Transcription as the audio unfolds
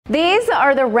These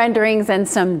are the renderings and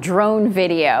some drone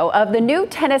video of the new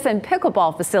tennis and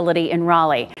pickleball facility in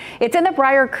Raleigh. It's in the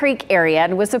Brier Creek area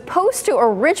and was supposed to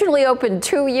originally open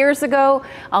 2 years ago,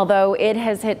 although it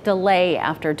has hit delay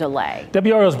after delay.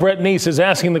 WRAL's Brett Neese is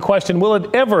asking the question, will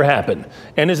it ever happen?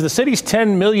 And is the city's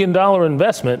 $10 million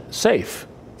investment safe?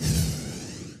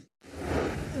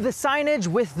 The signage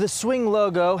with the swing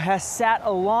logo has sat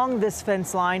along this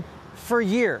fence line for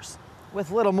years,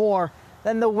 with little more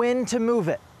than the wind to move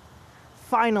it.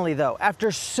 Finally, though, after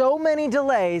so many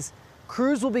delays,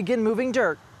 crews will begin moving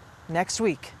dirt next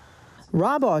week.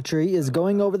 Rob Autry is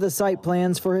going over the site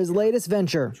plans for his latest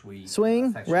venture,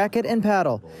 swing, racket, and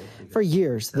paddle. For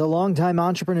years, the longtime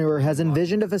entrepreneur has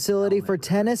envisioned a facility for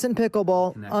tennis and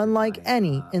pickleball unlike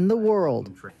any in the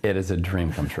world. It is a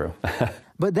dream come true.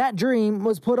 But that dream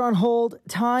was put on hold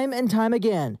time and time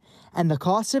again, and the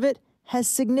cost of it has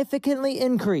significantly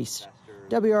increased.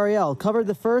 WRAL covered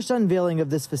the first unveiling of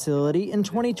this facility in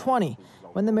 2020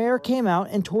 when the mayor came out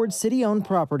and toured city-owned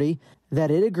property that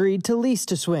it agreed to lease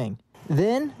to swing.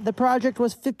 Then the project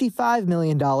was $55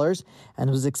 million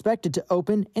and was expected to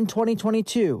open in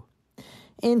 2022.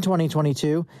 In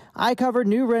 2022, I covered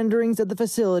new renderings of the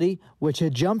facility, which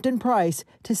had jumped in price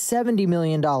to $70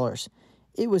 million.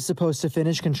 It was supposed to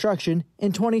finish construction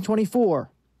in 2024.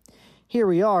 Here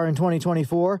we are in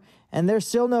 2024, and there's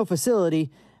still no facility,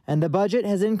 and the budget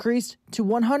has increased to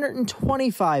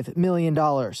 $125 million.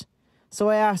 So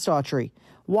I asked Autry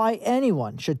why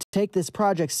anyone should take this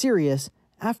project serious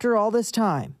after all this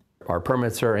time. Our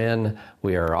permits are in,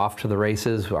 we are off to the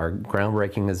races, our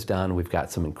groundbreaking is done, we've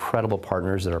got some incredible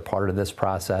partners that are part of this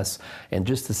process, and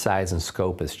just the size and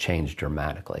scope has changed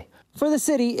dramatically. For the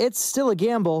city, it's still a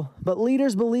gamble, but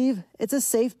leaders believe it's a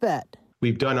safe bet.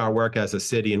 We've done our work as a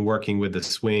city in working with the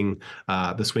swing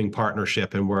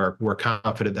partnership, and we're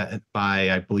confident that by,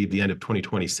 I believe, the end of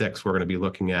 2026, we're going to be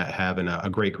looking at having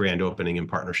a great grand opening in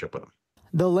partnership with them.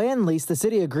 The land lease the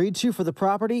city agreed to for the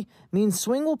property means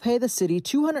Swing will pay the city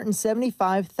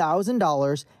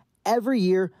 $275,000 every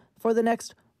year for the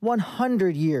next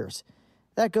 100 years.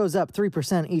 That goes up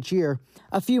 3% each year.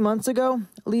 A few months ago,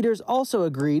 leaders also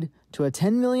agreed to a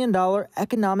 $10 million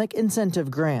economic incentive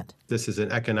grant. This is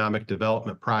an economic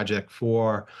development project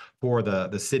for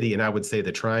the city, and I would say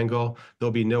the Triangle.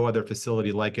 There'll be no other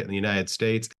facility like it in the United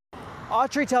States.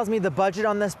 Autry tells me the budget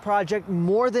on this project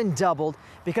more than doubled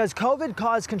because COVID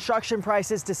caused construction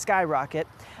prices to skyrocket.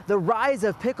 The rise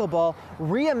of pickleball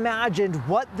reimagined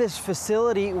what this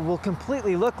facility will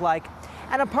completely look like,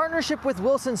 and a partnership with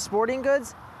Wilson Sporting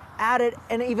Goods added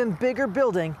an even bigger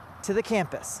building to the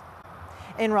campus.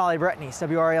 In Raleigh, Brett Neese,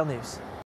 WRAL News.